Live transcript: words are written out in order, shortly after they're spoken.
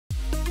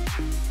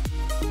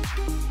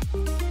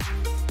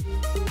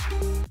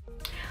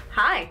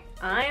Hi,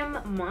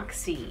 I'm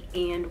Moxie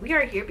and we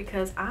are here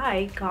because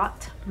I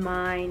got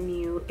my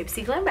new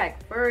Ipsy Glam Bag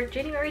for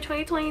January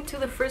 2022,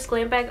 the first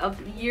glam bag of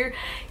the year.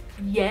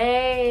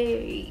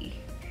 Yay!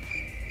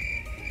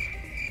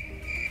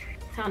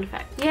 Sound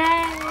effect.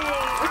 Yay!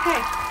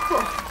 Okay,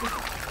 cool.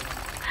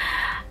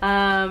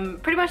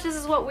 Pretty much this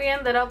is what we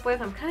ended up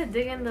with. I'm kind of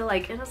digging the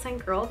like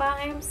innocent girl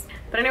vibes.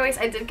 But anyways,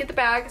 I did get the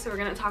bag, so we're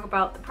gonna talk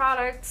about the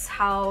products,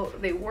 how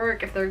they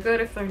work, if they're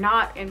good, if they're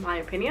not, in my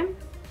opinion.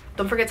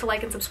 Don't forget to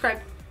like and subscribe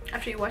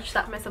after you watch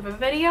that mess of a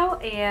video,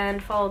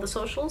 and follow the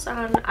socials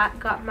on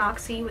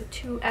 @GotMoxie with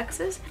 2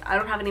 X's. I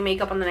don't have any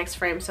makeup on the next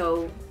frame,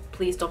 so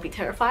please don't be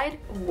terrified.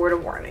 Word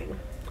of warning,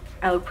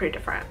 I look pretty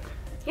different.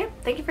 Yeah,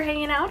 thank you for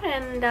hanging out,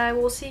 and I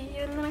will see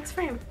you in the next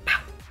frame.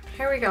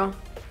 Here we go.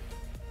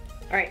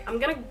 All right, I'm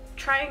gonna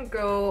try and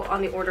go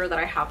on the order that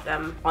I have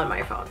them on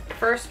my phone.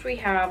 First, we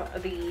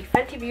have the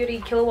Fenty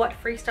Beauty Killawatt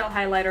Freestyle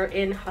Highlighter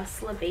in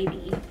Hustla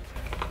Baby.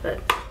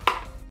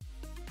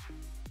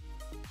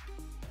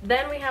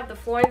 Then we have the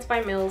Florence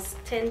by Mills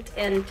Tint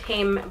and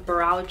Tame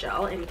Brow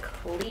Gel in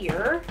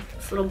clear.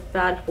 This little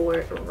bad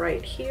boy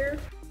right here.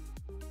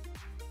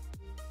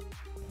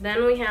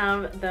 Then we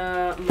have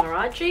the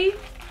Maradji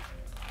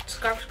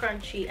Scarf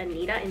Scrunchie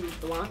Anita in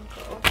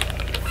Blanco.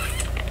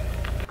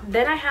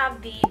 Then I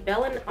have the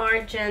Belle and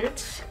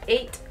Argent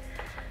 8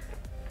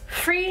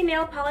 Free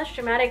Nail Polish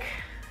Dramatic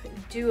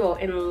Duo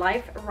in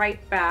Life Right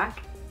Back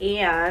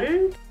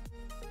and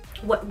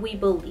What We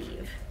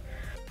Believe.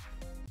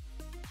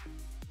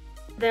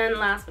 Then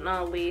last but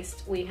not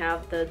least, we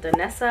have the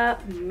Danessa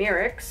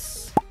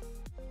Myricks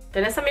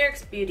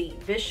Beauty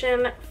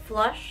Vision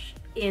Flush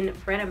in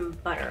Bread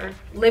and Butter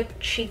Lip,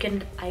 Cheek,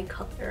 and Eye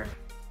Color.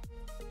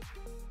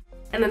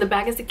 And then the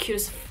bag is the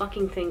cutest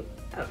fucking thing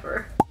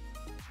ever.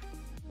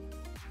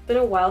 It's been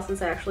a while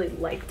since I actually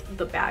liked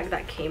the bag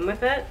that came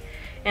with it,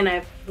 and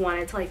I've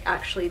wanted to like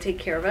actually take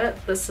care of it.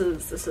 This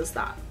is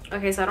that.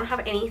 Okay, so I don't have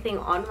anything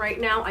on right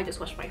now. I just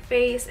washed my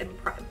face and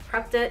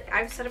prepped it.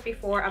 I've said it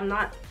before, I'm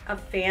not a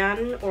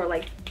fan or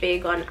like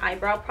big on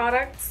eyebrow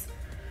products.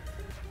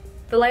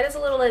 The light is a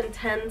little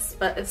intense,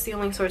 but it's the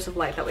only source of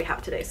light that we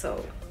have today,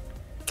 so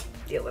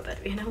deal with it,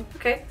 you know?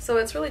 Okay, so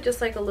it's really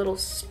just like a little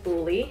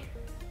spoolie.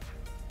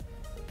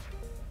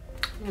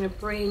 I'm gonna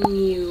bring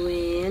you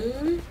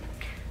in.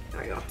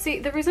 There we go. See,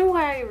 the reason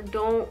why I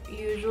don't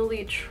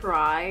usually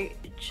try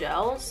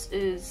gels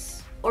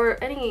is, or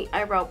any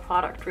eyebrow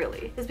product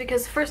really, is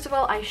because first of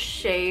all, I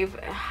shave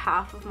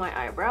half of my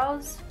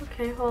eyebrows.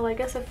 Okay, well I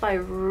guess if I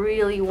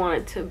really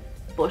wanted to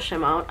bush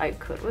them out, I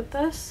could with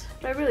this,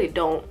 but I really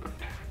don't.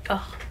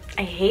 Ugh,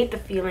 I hate the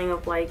feeling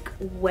of like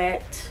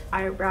wet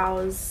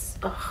eyebrows.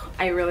 Ugh,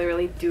 I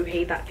really do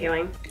hate that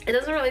feeling. It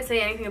doesn't really say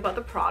anything about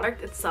the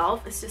product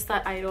itself. It's just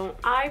that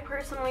I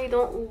personally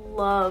don't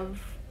love,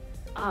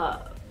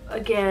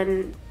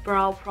 again,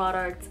 brow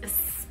products,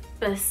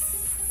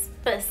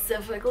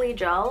 specifically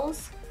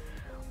gels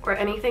or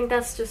anything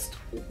that's just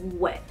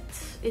wet.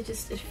 It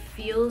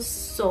feels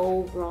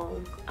so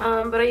wrong.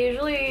 But I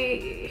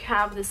usually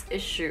have this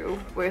issue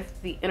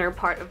with the inner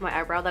part of my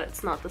eyebrow that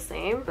it's not the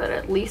same, but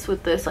at least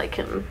with this I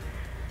can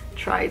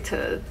try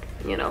to,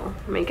 you know,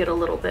 make it a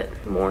little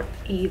bit more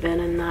even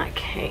in that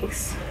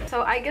case.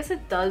 So I guess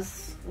it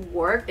does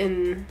work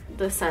in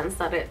the sense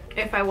that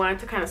if I wanted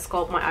to kind of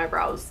sculpt my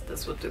eyebrows,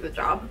 this would do the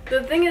job.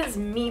 The thing is,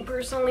 me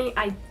personally,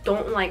 I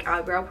don't like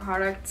eyebrow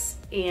products,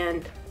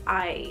 and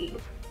I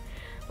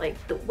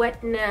like the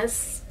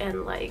wetness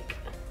and like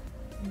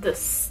the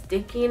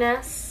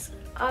stickiness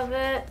of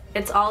it.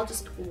 It's all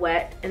just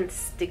wet and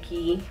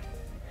sticky,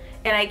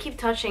 and I keep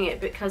touching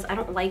it because I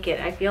don't like it.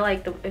 I feel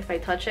like if I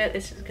touch it,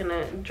 it's just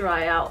gonna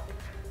dry out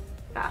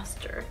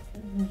faster.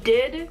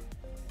 Did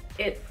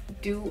it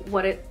do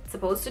what it's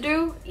supposed to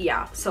do?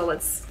 Yeah, so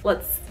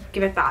let's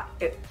give it that.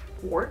 It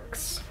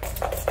works.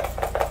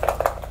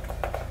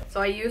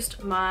 So I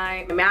used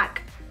my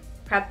MAC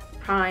Prep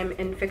Prime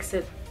and Fix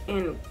It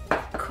in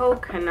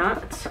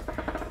Coconut,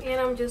 and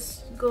I'm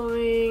just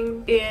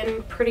going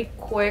in pretty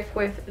quick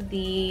with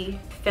the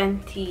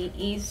Fenty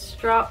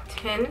Eavesdrop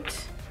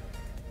tint.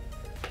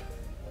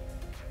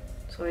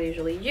 That's what I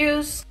usually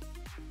use.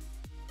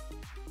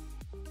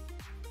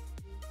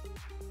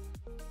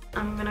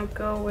 I'm gonna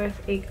go with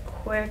a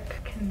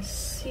quick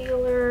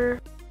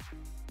concealer.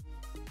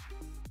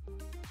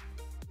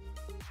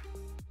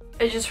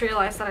 I just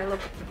realized that I look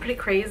pretty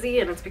crazy,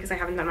 and it's because I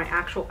haven't done my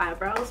actual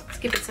eyebrows. Let's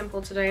keep it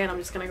simple today, and I'm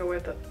just gonna go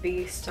with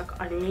the Stuck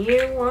On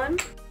You one.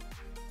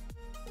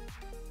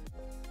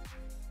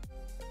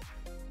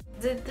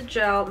 Did the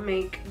gel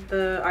make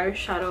the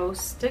eyeshadow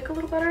stick a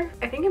little better?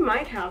 I think it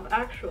might have,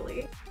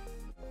 actually.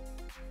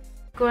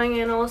 Going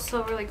in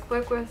also really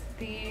quick with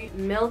the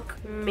Milk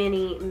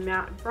Mini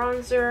Matte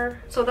Bronzer.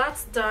 So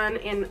that's done,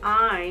 and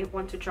I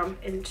want to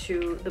jump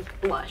into the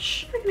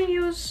blush. I'm gonna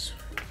use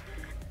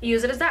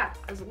it as that,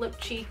 as a lip,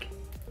 cheek,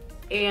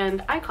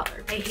 and eye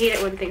color. I hate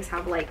it when things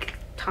have like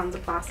tons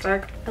of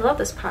plastic. I love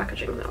this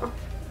packaging though.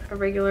 A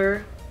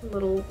regular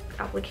little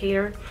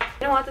applicator.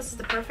 You know what? This is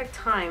the perfect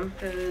time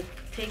to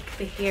take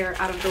the hair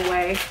out of the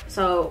way.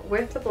 So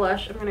with the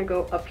blush, I'm gonna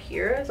go up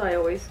here as I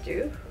always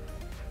do.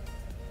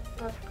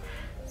 That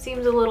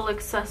seems a little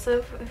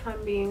excessive if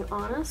I'm being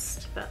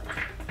honest, but.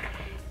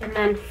 And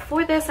then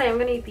for this, I am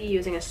gonna be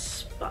using a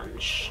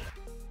sponge.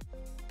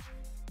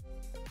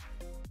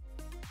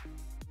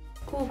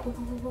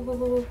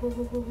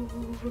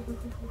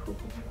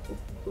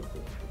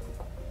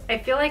 I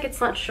feel like it's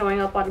not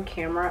showing up on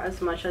camera as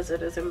much as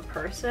it is in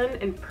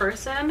person. In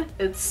person,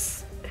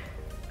 it's...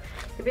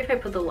 Maybe if I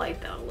put the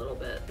light down a little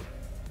bit.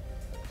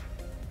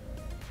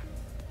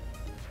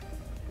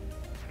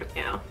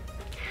 Yeah.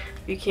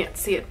 You can't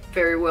see it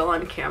very well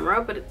on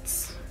camera, but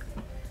it's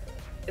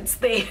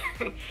there.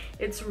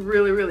 It's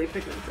really, really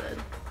pigmented.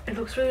 It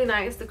looks really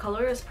nice. The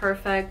color is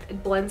perfect.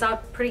 It blends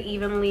out pretty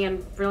evenly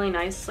and really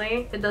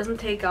nicely. It doesn't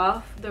take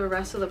off the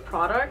rest of the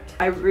product.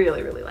 I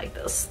really, really like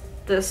this.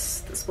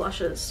 This blush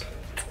is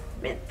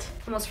mint.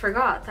 Almost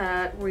forgot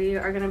that we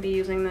are gonna be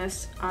using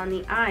this on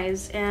the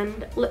eyes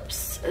and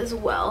lips as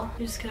well.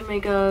 I'm just gonna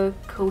make a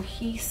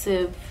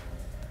cohesive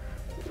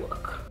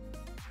look.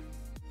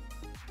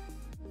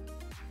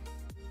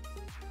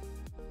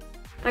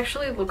 It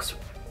actually looks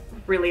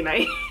really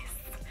nice.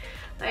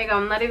 Like,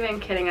 I'm not even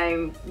kidding,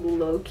 I'm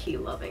low-key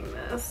loving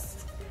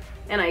this.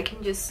 And I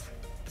can just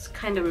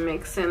kind of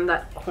mix in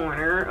that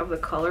corner of the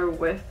color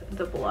with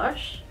the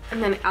blush.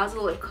 And then as a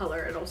lip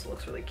color, it also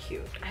looks really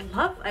cute. I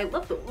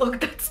love the look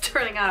that's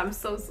turning out. I'm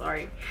so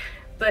sorry.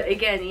 But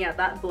again, yeah,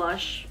 that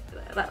blush,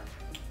 that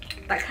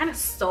kind of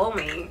stole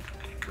me.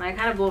 That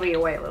kind of blew me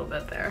away a little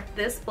bit there.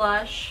 This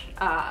blush,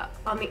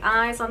 on the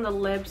eyes, on the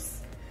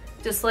lips,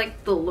 just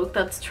like the look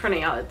that's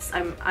turning out,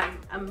 I'm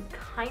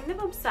kind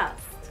of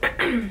obsessed.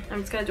 I'm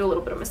just gonna do a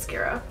little bit of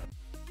mascara.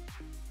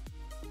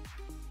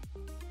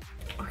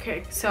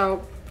 Okay,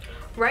 so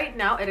right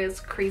now it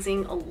is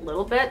creasing a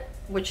little bit,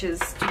 which is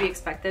to be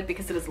expected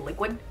because it is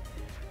liquid.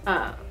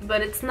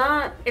 But it's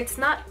not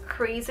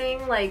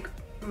creasing like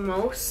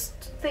most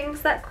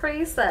things that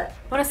crease. I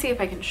want to see if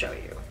I can show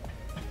you.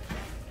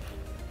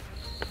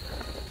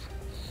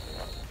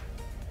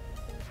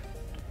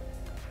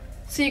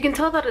 So you can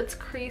tell that it's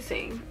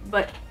creasing,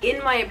 but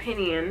in my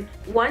opinion,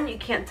 one, you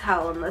can't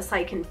tell unless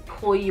I can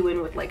pull you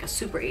in with like a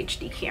super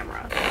HD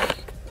camera.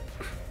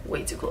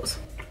 Way too close.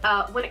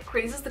 When it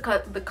creases,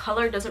 the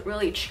color doesn't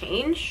really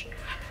change.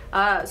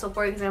 So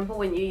for example,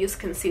 when you use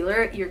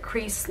concealer, your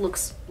crease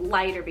looks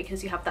lighter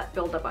because you have that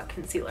buildup on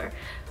concealer.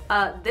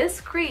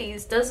 This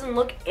crease doesn't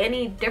look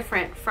any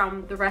different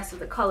from the rest of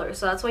the color,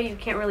 so that's why you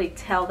can't really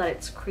tell that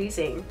it's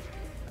creasing,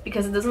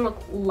 because it doesn't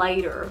look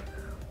lighter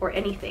or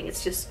anything.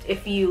 It's just,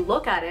 if you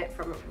look at it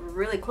from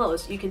really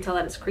close, you can tell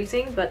that it's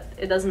creasing, but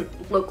it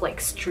doesn't look like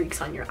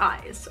streaks on your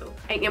eyes. So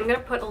I am gonna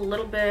put a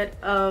little bit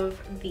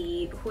of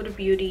the Huda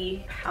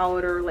Beauty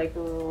powder like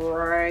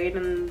right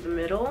in the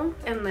middle,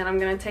 and then I'm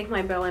gonna take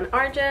my Belle and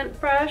Argent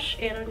brush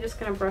and I'm just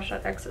gonna brush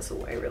that excess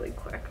away really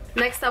quick.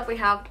 Next up we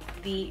have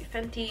the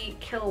Fenty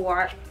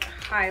Killawatt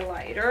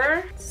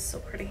highlighter. It's so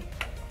pretty.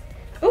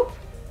 Oh,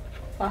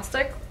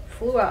 plastic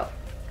flew out.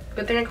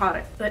 Good thing I caught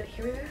it. But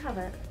here we have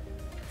it.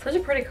 Such a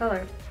pretty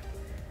color.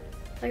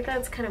 I like that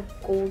it's kind of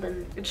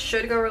golden. It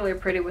should go really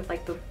pretty with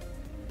like the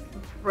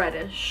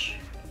reddish.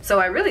 So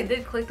I really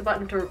did click the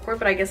button to record,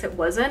 but I guess it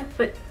wasn't.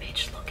 But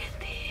bitch, look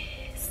at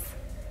this.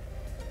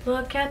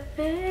 Look at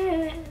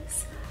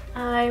this.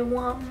 I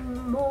want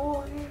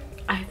more.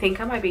 I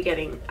think I might be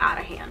getting out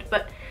of hand,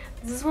 but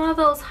this is one of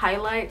those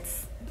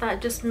highlights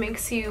that just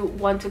makes you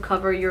want to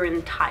cover your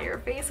entire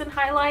face in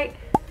highlight.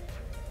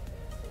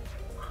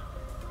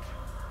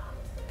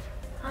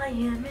 I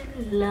am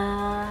in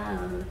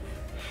love.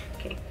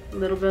 Okay, a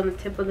little bit on the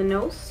tip of the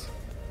nose.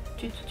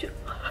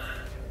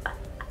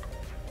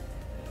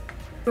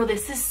 Bro,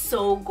 this is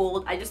so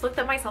gold. I just looked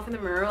at myself in the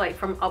mirror like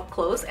from up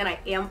close and I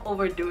am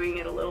overdoing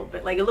it a little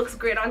bit. Like, it looks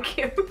great on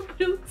camera, but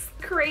it looks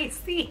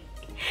crazy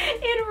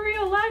in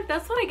real life.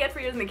 That's what I get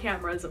for using the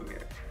camera as a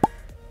mirror.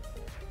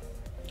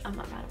 I'm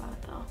not mad about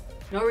it though.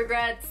 No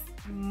regrets.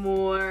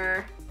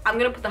 More. I'm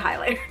gonna put the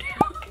highlighter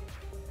down.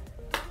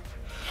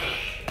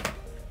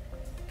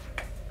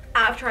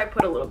 After I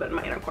put a little bit in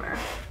my inner corner.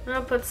 I'm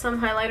gonna put some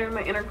highlighter in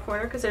my inner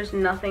corner because there's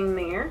nothing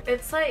there.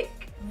 It's like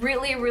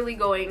really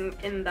going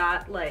in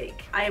that,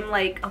 like, I'm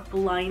like a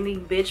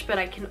blinding bitch, but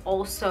I can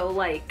also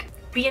like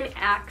be an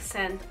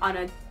accent on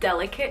a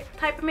delicate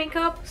type of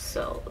makeup.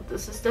 So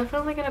this is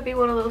definitely gonna be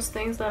one of those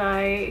things that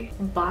I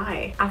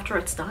buy after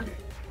it's done.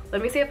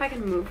 Let me see if I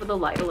can move the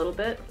light a little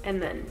bit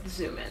and then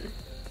zoom in.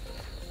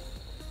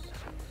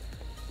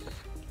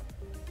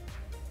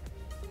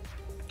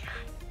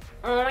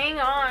 Oh my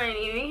god,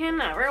 you can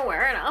never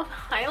wear enough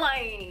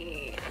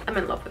highlight. I'm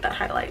in love with that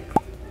highlight.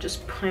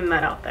 Just putting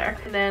that out there.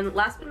 And then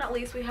last but not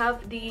least, we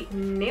have the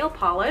nail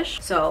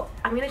polish. So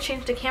I'm gonna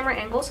change the camera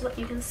angle so that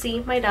you can see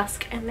my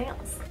desk and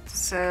nails. It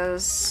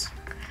says,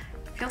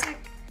 it feels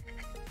like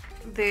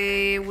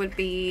they would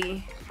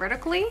be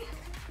vertically.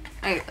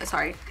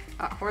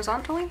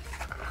 Horizontally.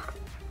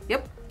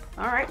 Yep.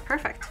 All right,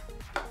 perfect.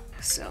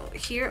 So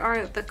here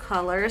are the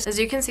colors. As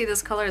you can see,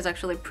 this color is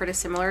actually pretty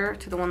similar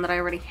to the one that I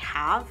already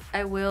have.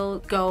 I will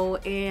go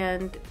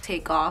and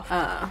take off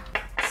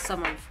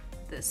some of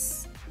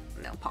this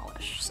nail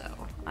polish, so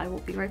I will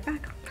be right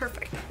back.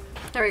 Perfect.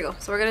 There we go.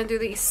 So we're gonna do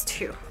these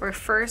two. We're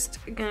first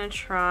gonna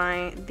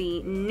try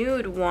the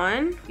nude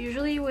one.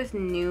 Usually with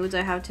nudes,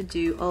 I have to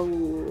do a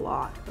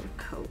lot of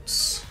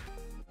coats.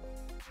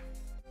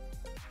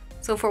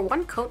 So for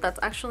one coat, that's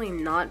actually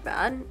not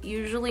bad.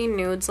 Usually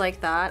nudes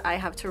like that, I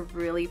have to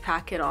really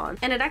pack it on.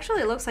 And it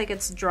actually looks like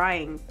it's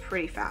drying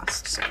pretty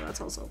fast, so that's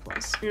also a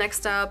plus.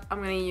 Next up,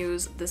 I'm gonna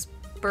use this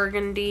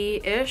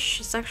burgundy-ish.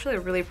 It's actually a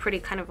really pretty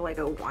kind of like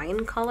a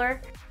wine color.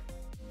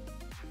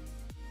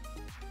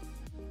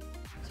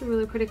 It's a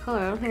really pretty color.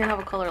 I don't think I have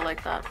a color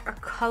like that. A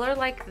color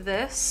like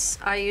this,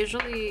 I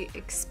usually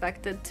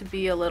expect it to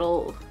be a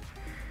little,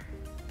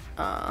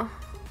 I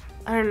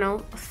don't know,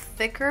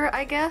 thicker,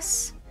 I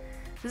guess.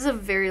 This is a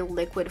very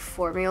liquid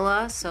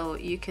formula, so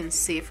you can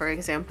see, for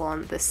example,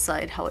 on this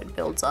side how it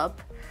builds up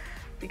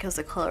because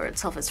the color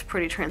itself is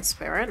pretty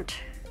transparent.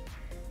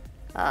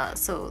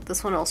 So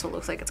this one also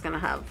looks like it's gonna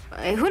have,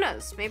 who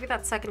knows, maybe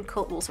that second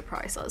coat will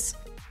surprise us.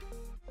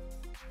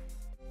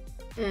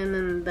 And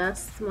then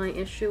that's my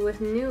issue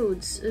with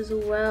nudes as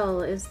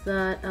well, is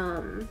that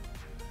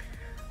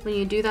when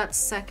you do that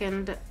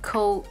second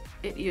coat,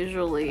 it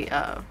usually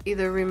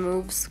either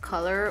removes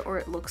color or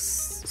it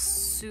looks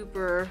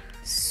super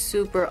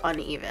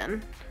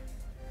uneven,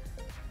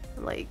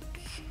 like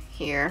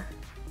here.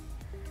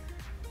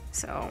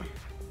 So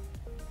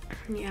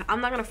yeah,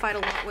 I'm not gonna fight a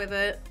lot with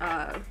it.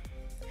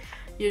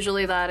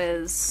 Usually that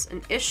is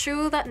an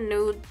issue that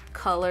nude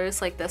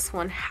colors like this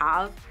one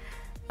have.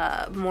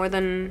 More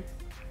than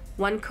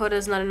one coat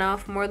is not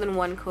enough. More than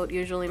one coat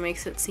usually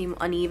makes it seem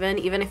uneven,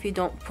 even if you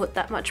don't put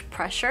that much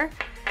pressure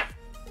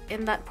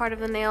in that part of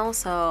the nail.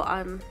 So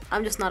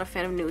I'm just not a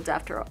fan of nudes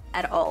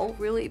at all,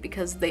 really,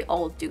 because they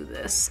all do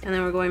this. And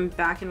then we're going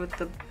back in with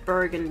the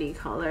burgundy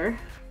color.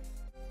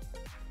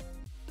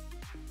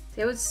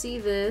 See, I would see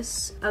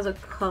this as a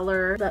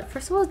color that,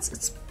 first of all,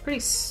 it's pretty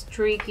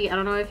streaky. I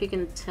don't know if you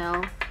can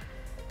tell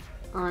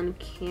on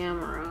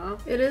camera.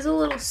 It is a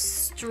little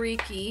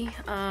streaky.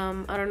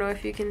 I don't know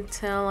if you can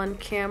tell on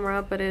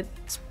camera, but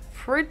it's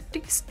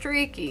pretty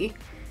streaky.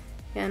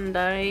 And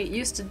I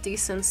used a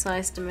decent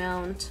sized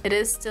amount. It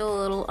is still a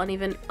little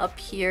uneven up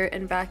here,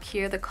 and back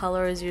here the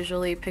color is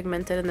usually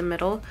pigmented in the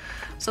middle.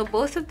 So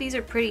both of these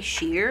are pretty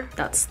sheer.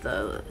 That's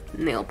the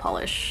nail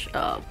polish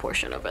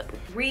portion of it.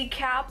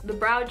 Recap, the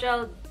brow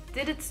gel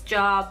did its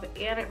job,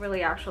 and it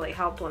really actually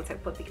helped once I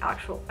put the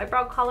actual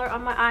eyebrow color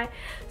on my eye.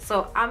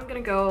 So I'm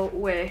gonna go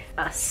with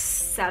a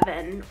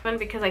 7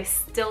 because I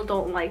still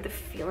don't like the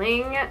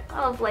feeling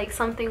of like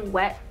something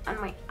wet on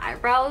my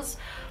eyebrows.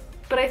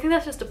 But I think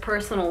that's just a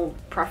personal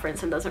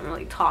preference and doesn't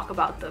really talk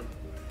about the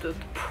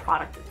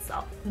product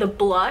itself. The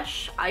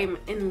blush, I'm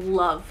in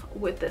love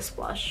with this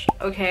blush,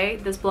 okay?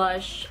 This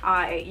blush,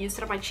 I used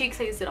it on my cheeks,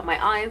 I used it on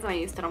my eyes, and I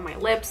used it on my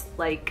lips,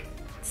 like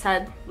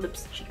said,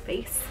 lips, cheek,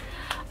 face.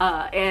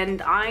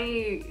 And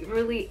I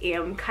really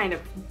am kind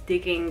of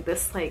digging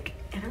this like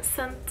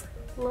innocent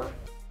look.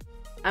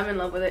 I'm in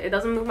love with it. It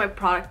doesn't move my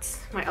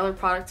other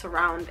products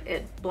around.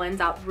 It blends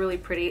out really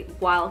pretty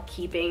while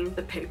keeping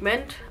the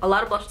pigment. A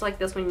lot of blushes like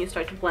this, when you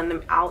start to blend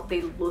them out,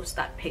 they lose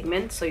that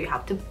pigment, so you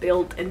have to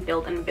build and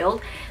build and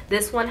build.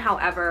 This one,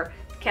 however,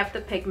 kept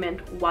the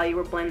pigment while you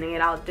were blending it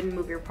out, didn't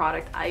move your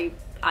product. I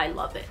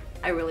love it.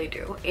 I really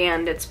do.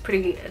 And it's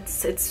pretty,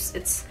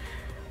 it's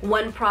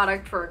one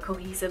product for a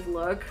cohesive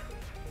look.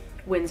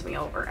 Wins me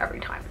over every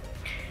time.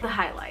 The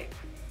highlight,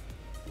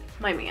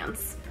 my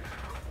man's.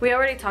 We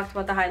already talked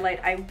about the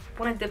highlight. I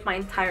want to dip my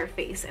entire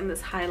face in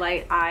this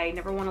highlight. I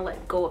never want to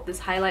let go of this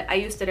highlight. I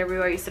used it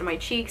everywhere. I used it in my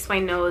cheeks, my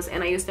nose,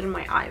 and I used it in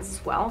my eyes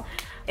as well.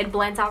 It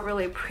blends out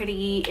really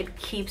pretty. It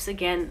keeps,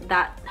 again,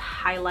 that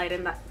highlight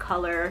and that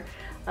color.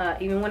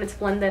 Even when it's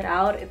blended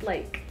out,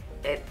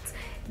 it's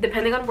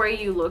depending on where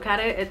you look at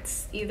it,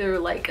 it's either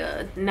like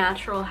a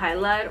natural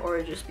highlight or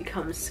it just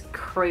becomes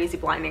crazy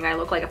blinding. I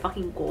look like a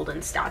fucking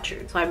golden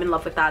statue. So I'm in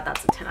love with that.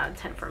 That's a 10 out of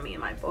 10 for me in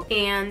my book.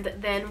 And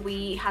then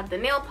we had the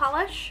nail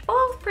polish,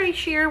 both pretty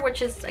sheer,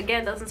 which is,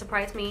 again, doesn't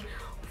surprise me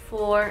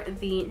for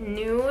the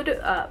nude,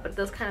 but it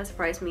does kind of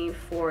surprise me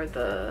for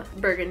the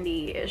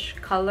burgundy-ish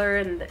color.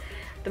 And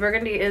the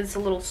burgundy is a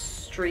little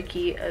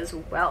streaky as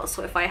well.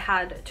 So if I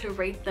had to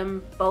rate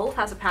them both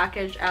as a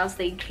package as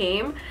they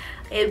came,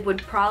 it would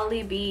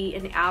probably be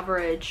an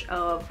average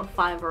of a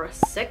 5 or a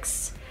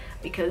 6,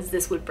 because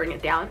this would bring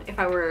it down. If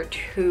I were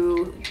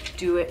to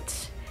do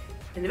it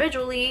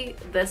individually,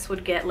 this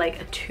would get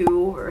like a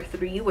 2 or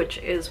 3, which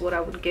is what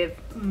I would give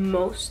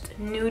most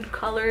nude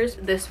colors.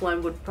 This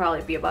one would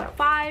probably be about a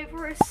 5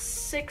 or a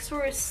 6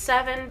 or a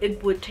 7.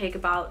 It would take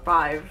about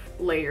 5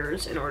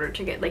 layers in order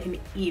to get like an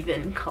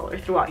even color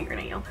throughout your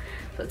nail.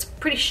 So it's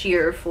pretty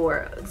sheer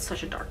for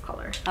such a dark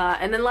color.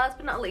 And then last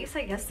but not least,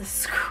 I guess the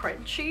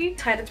scrunchie.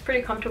 It's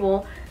pretty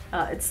comfortable.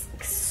 It's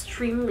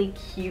extremely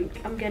cute.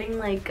 I'm getting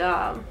like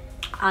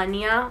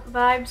Anya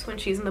vibes when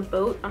she's in the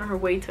boat on her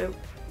way to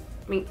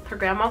meet her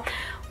grandma.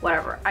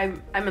 Whatever,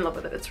 I'm in love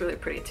with it. It's really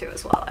pretty too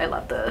as well. I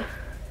love the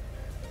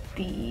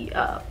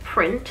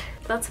print.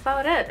 That's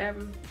about it.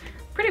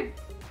 Pretty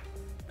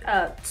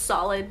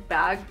solid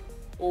bag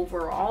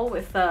overall,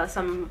 with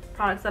some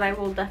products that I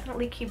will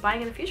definitely keep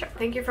buying in the future.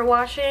 Thank you for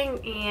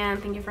watching,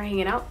 and thank you for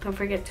hanging out. Don't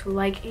forget to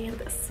like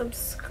and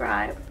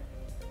subscribe,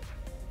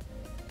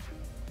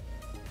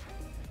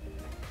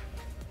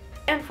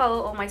 and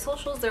follow all my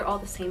socials. They're all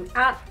the same,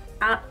 at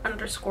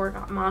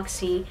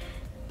 @_moxie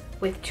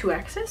with 2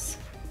 X's.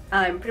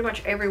 I'm pretty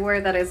much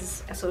everywhere that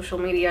is a social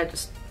media.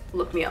 Just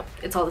look me up.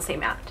 It's all the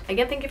same at.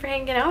 Again, thank you for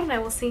hanging out, and I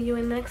will see you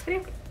in the next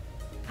video.